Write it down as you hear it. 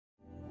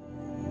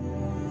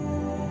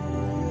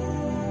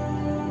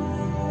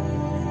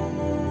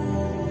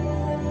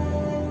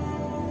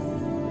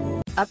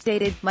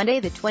Updated, Monday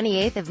the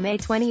 28th of May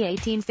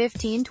 2018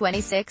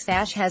 15:26.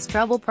 Ash has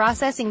trouble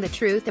processing the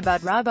truth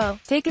about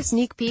Robbo. Take a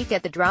sneak peek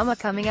at the drama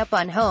coming up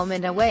on Home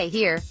and Away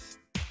here.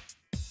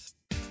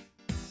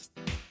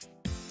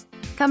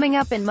 Coming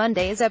up in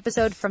Monday's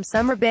episode from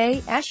Summer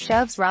Bay, Ash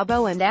shoves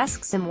Robbo and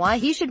asks him why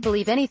he should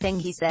believe anything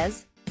he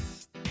says.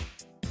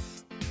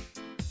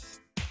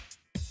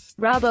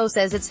 Robbo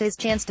says it's his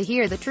chance to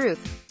hear the truth.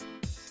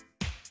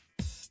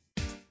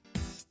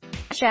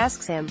 Ash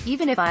asks him,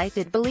 even if I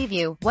did believe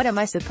you, what am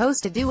I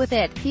supposed to do with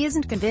it? He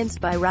isn't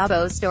convinced by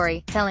Robbo's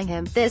story, telling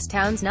him, this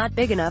town's not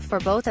big enough for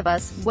both of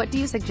us, what do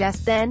you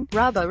suggest then?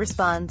 Robbo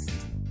responds.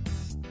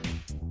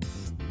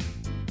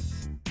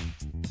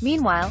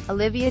 Meanwhile,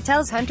 Olivia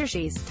tells Hunter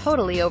she's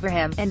totally over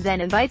him, and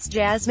then invites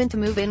Jasmine to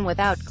move in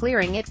without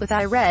clearing it with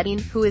Irene,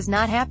 who is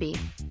not happy.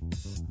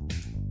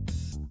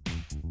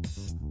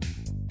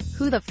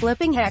 Who the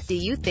flipping heck do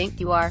you think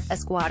you are, a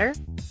squatter?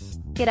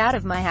 Get out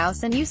of my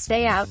house and you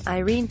stay out,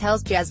 Irene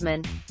tells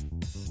Jasmine.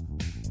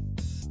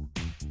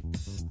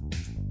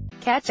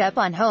 Catch up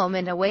on Home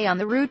and Away on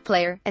the Root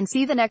player, and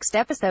see the next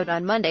episode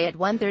on Monday at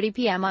 1:30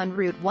 p.m. on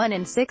Root 1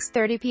 and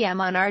 6:30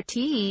 p.m. on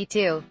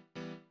RTE2.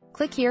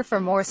 Click here for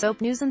more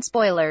soap news and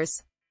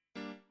spoilers.